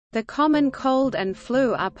The common cold and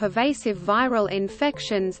flu are pervasive viral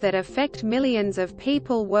infections that affect millions of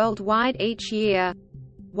people worldwide each year.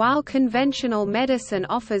 While conventional medicine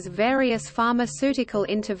offers various pharmaceutical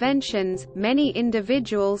interventions, many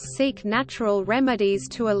individuals seek natural remedies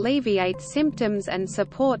to alleviate symptoms and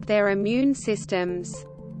support their immune systems.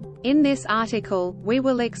 In this article, we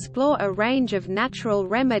will explore a range of natural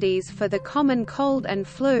remedies for the common cold and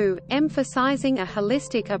flu, emphasizing a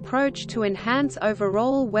holistic approach to enhance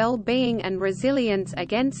overall well-being and resilience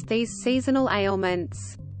against these seasonal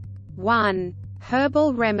ailments. 1.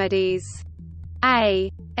 Herbal remedies.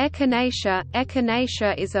 A. Echinacea.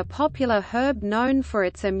 Echinacea is a popular herb known for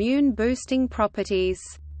its immune-boosting properties.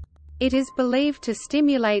 It is believed to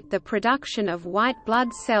stimulate the production of white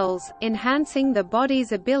blood cells, enhancing the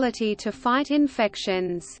body's ability to fight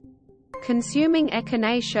infections. Consuming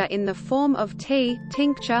echinacea in the form of tea,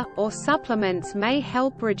 tincture, or supplements may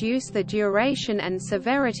help reduce the duration and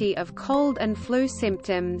severity of cold and flu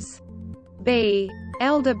symptoms. B.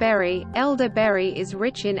 Elderberry. Elderberry is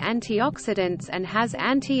rich in antioxidants and has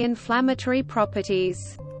anti-inflammatory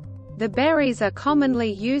properties. The berries are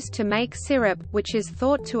commonly used to make syrup, which is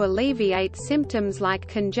thought to alleviate symptoms like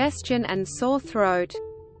congestion and sore throat.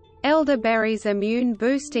 Elderberry's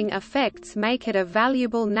immune-boosting effects make it a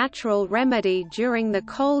valuable natural remedy during the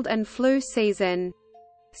cold and flu season.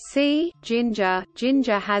 C. Ginger.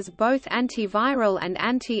 Ginger has both antiviral and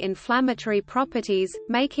anti-inflammatory properties,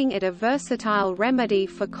 making it a versatile remedy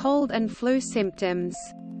for cold and flu symptoms.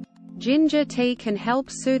 Ginger tea can help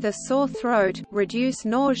soothe a sore throat, reduce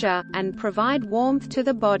nausea, and provide warmth to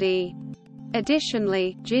the body.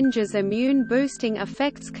 Additionally, ginger's immune-boosting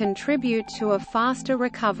effects contribute to a faster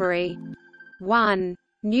recovery. 1.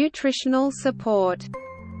 Nutritional support.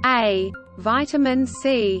 A. Vitamin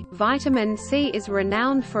C. Vitamin C is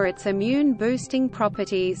renowned for its immune-boosting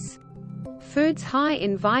properties. Foods high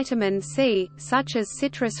in vitamin C, such as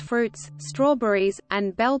citrus fruits, strawberries,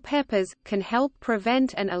 and bell peppers, can help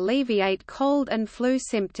prevent and alleviate cold and flu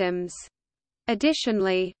symptoms.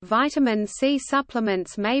 Additionally, vitamin C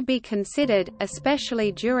supplements may be considered,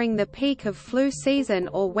 especially during the peak of flu season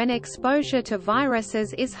or when exposure to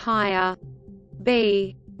viruses is higher.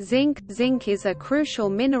 B. Zinc. Zinc is a crucial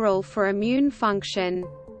mineral for immune function.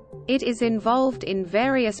 It is involved in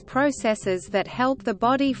various processes that help the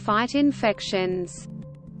body fight infections.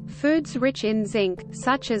 Foods rich in zinc,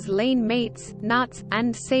 such as lean meats, nuts,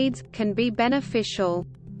 and seeds, can be beneficial.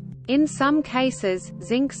 In some cases,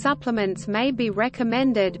 zinc supplements may be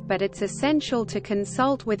recommended, but it's essential to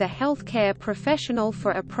consult with a healthcare professional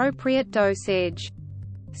for appropriate dosage.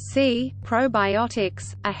 C.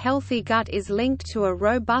 Probiotics. A healthy gut is linked to a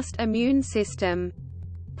robust immune system.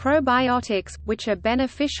 Probiotics, which are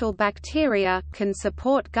beneficial bacteria, can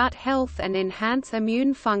support gut health and enhance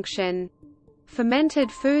immune function. Fermented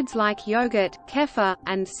foods like yogurt, kefir,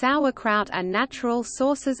 and sauerkraut are natural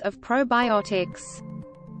sources of probiotics.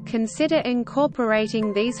 Consider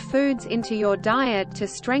incorporating these foods into your diet to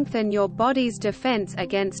strengthen your body's defense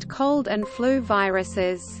against cold and flu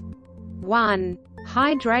viruses. 1.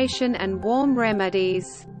 Hydration and warm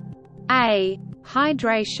remedies. A.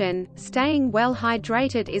 Hydration. Staying well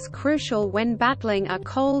hydrated is crucial when battling a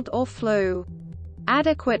cold or flu.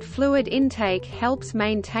 Adequate fluid intake helps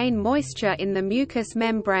maintain moisture in the mucous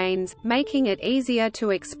membranes, making it easier to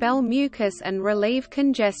expel mucus and relieve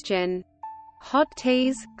congestion. Hot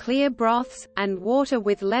teas, clear broths, and water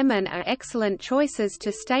with lemon are excellent choices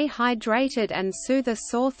to stay hydrated and soothe a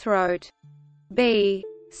sore throat. B.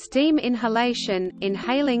 Steam inhalation.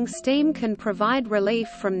 Inhaling steam can provide relief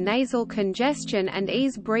from nasal congestion and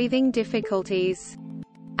ease breathing difficulties.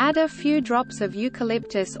 Add a few drops of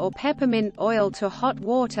eucalyptus or peppermint oil to hot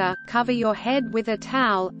water, cover your head with a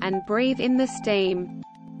towel, and breathe in the steam.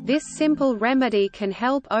 This simple remedy can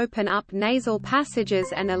help open up nasal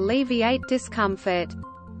passages and alleviate discomfort.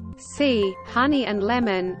 C. Honey and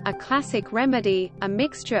lemon. A classic remedy, a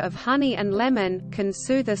mixture of honey and lemon, can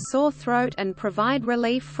soothe a sore throat and provide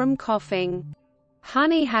relief from coughing.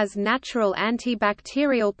 Honey has natural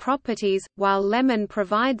antibacterial properties, while lemon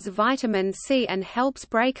provides vitamin C and helps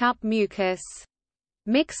break up mucus.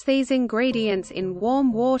 Mix these ingredients in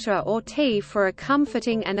warm water or tea for a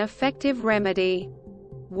comforting and effective remedy.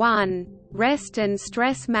 1. Rest and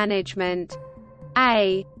stress management.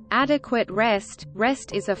 A. Adequate rest.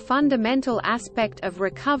 Rest is a fundamental aspect of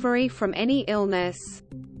recovery from any illness.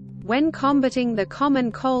 When combating the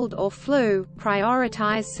common cold or flu,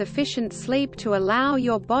 prioritize sufficient sleep to allow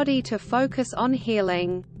your body to focus on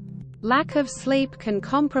healing. Lack of sleep can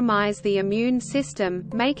compromise the immune system,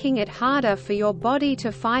 making it harder for your body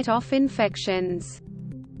to fight off infections.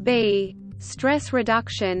 B. Stress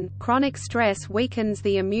reduction. Chronic stress weakens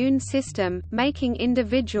the immune system, making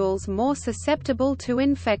individuals more susceptible to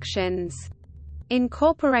infections.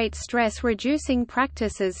 Incorporate stress-reducing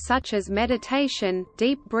practices such as meditation,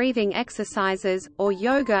 deep breathing exercises, or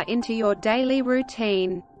yoga into your daily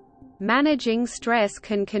routine. Managing stress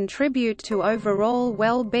can contribute to overall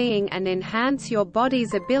well-being and enhance your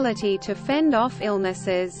body's ability to fend off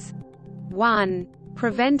illnesses. 1.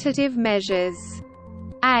 Preventative measures.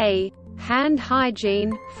 A. Hand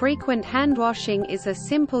hygiene. Frequent handwashing is a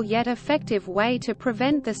simple yet effective way to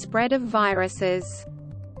prevent the spread of viruses.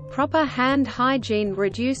 Proper hand hygiene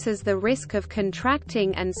reduces the risk of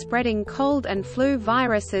contracting and spreading cold and flu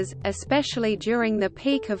viruses, especially during the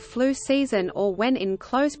peak of flu season or when in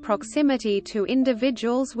close proximity to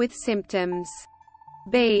individuals with symptoms.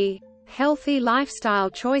 B. Healthy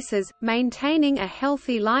lifestyle choices. Maintaining a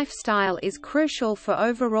healthy lifestyle is crucial for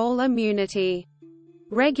overall immunity.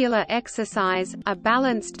 Regular exercise, a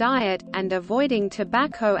balanced diet, and avoiding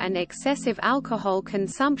tobacco and excessive alcohol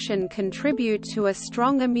consumption contribute to a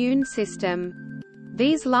strong immune system.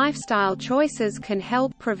 These lifestyle choices can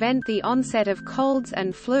help prevent the onset of colds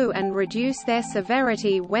and flu and reduce their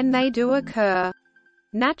severity when they do occur.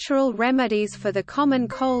 Natural remedies for the common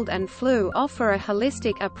cold and flu offer a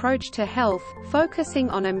holistic approach to health, focusing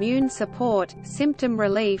on immune support, symptom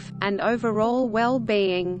relief, and overall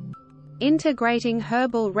well-being. Integrating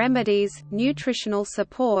herbal remedies, nutritional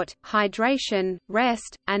support, hydration,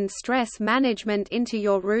 rest, and stress management into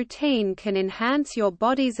your routine can enhance your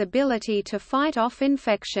body's ability to fight off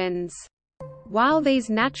infections. While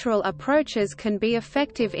these natural approaches can be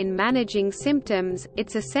effective in managing symptoms,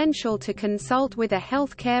 it's essential to consult with a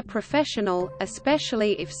healthcare professional,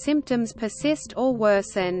 especially if symptoms persist or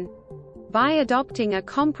worsen. By adopting a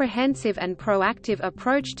comprehensive and proactive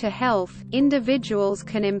approach to health, individuals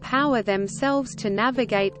can empower themselves to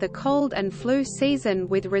navigate the cold and flu season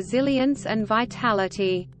with resilience and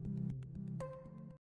vitality.